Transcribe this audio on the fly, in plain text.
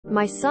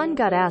My son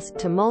got asked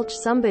to mulch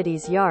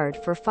somebody's yard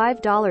for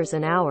 $5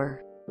 an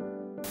hour.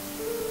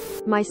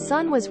 My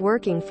son was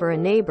working for a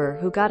neighbor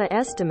who got an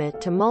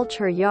estimate to mulch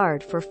her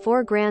yard for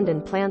 $4,000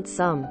 and plant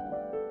some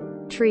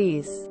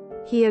trees.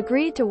 He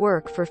agreed to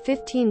work for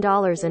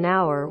 $15 an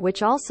hour,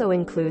 which also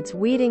includes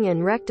weeding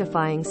and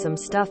rectifying some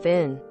stuff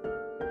in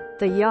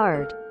the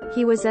yard.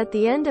 He was at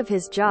the end of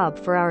his job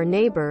for our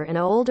neighbor, and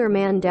an older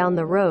man down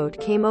the road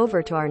came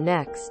over to our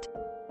next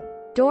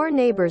door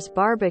neighbor's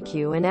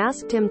barbecue and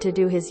asked him to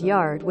do his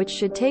yard, which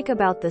should take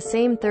about the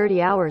same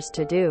 30 hours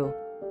to do,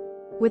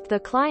 with the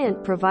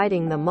client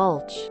providing the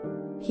mulch.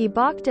 He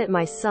balked at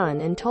my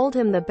son and told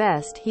him the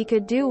best he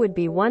could do would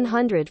be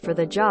 $100 for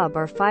the job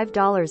or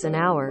 $5 an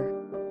hour.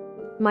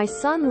 My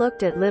son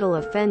looked a little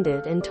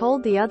offended and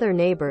told the other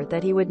neighbor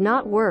that he would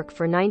not work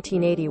for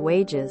 1980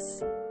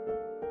 wages,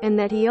 and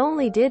that he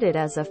only did it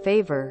as a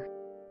favor.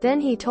 Then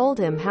he told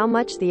him how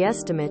much the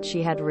estimate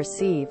she had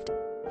received.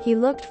 He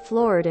looked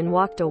floored and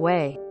walked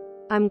away.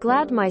 I'm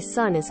glad my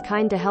son is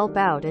kind to help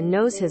out and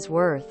knows his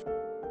worth.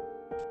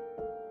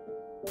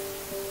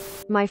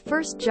 My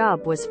first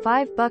job was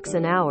 $5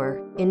 an hour,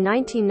 in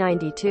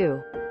 1992.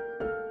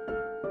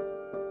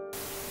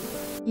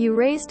 You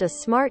raised a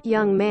smart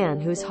young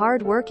man who's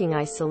hard-working.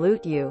 I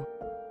salute you.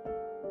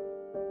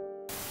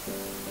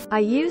 I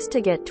used to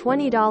get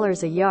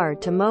 $20 a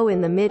yard to mow in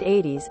the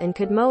mid-80s and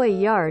could mow a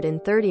yard in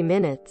 30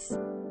 minutes.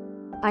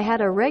 I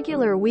had a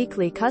regular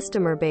weekly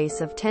customer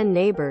base of 10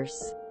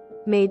 neighbors.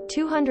 Made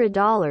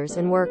 $200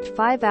 and worked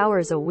 5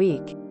 hours a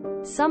week.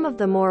 Some of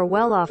the more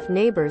well-off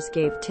neighbors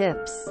gave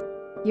tips.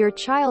 Your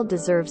child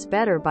deserves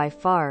better by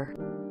far.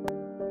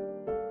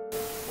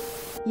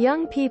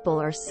 Young people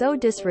are so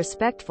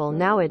disrespectful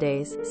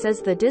nowadays,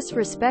 says the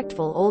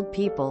disrespectful old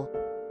people.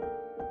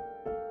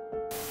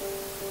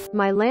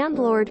 My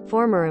landlord,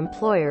 former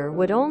employer,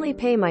 would only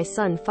pay my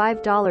son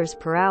 $5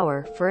 per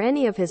hour for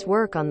any of his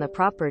work on the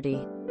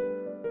property.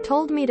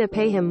 Told me to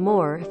pay him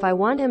more if I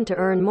want him to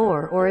earn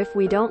more, or if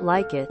we don't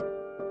like it,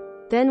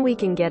 then we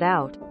can get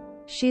out.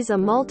 She's a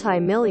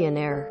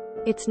multi-millionaire.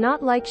 It's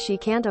not like she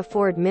can't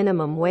afford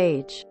minimum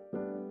wage.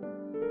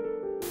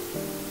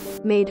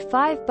 Made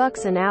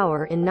 $5 an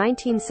hour in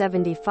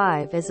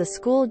 1975 as a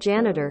school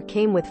janitor.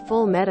 Came with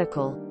full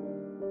medical,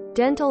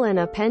 dental and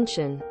a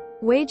pension.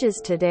 Wages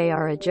today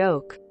are a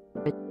joke.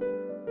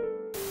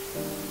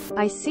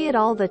 I see it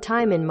all the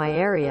time in my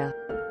area.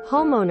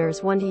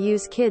 Homeowners want to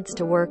use kids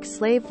to work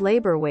slave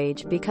labor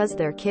wage because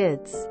they're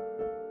kids.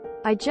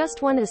 I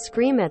just want to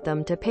scream at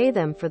them to pay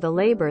them for the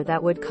labor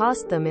that would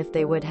cost them if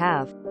they would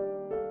have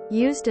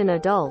used an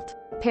adult.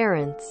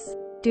 Parents,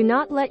 do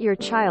not let your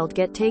child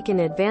get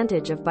taken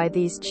advantage of by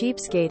these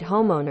cheapskate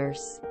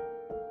homeowners.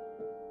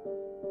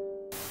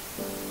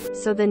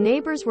 So the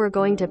neighbors were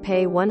going to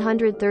pay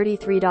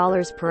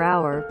 $133 per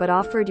hour but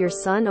offered your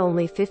son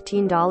only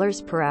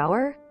 $15 per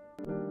hour?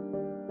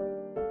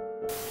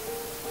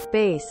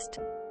 Based.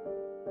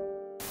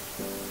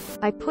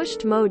 I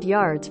pushed mowed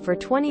yards for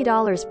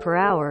 $20 per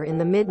hour in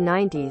the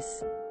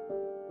mid-90s.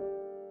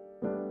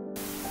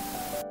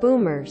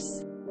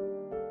 Boomers.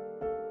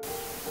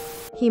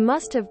 He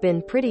must have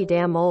been pretty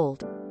damn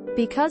old.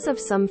 Because of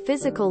some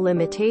physical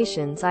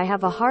limitations, I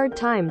have a hard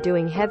time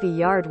doing heavy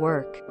yard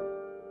work.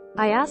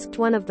 I asked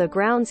one of the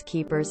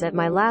groundskeepers at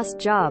my last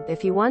job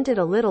if he wanted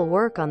a little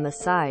work on the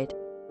side.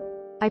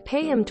 I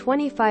pay him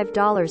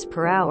 $25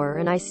 per hour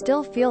and I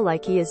still feel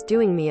like he is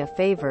doing me a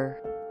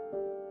favor.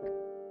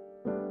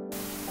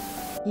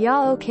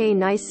 Yeah, okay,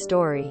 nice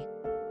story.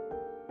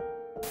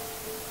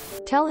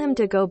 Tell him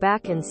to go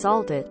back and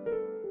salt it.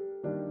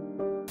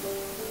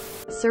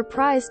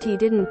 Surprised he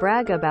didn't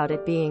brag about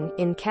it being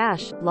in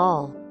cash,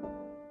 lol.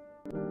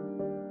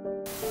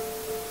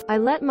 I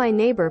let my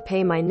neighbor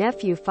pay my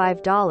nephew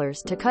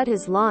 $5 to cut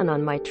his lawn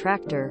on my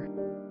tractor.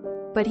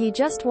 But he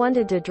just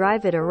wanted to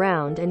drive it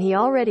around and he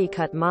already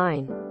cut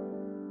mine.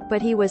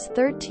 But he was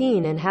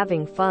 13 and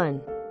having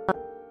fun.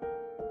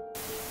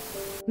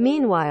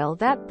 Meanwhile,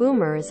 that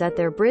boomer is at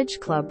their bridge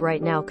club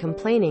right now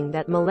complaining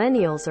that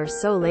millennials are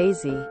so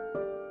lazy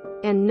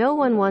and no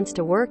one wants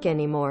to work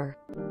anymore.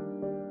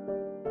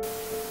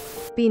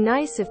 Be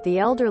nice if the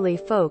elderly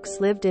folks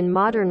lived in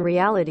modern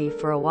reality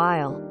for a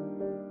while.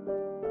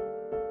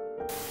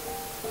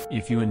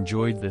 If you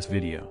enjoyed this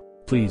video,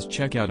 please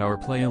check out our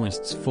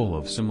playlists full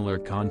of similar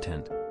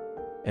content.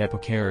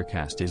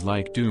 Epicaricast is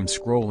like doom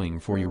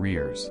scrolling for your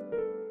ears.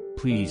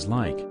 Please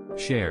like,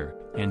 share,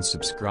 and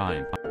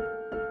subscribe.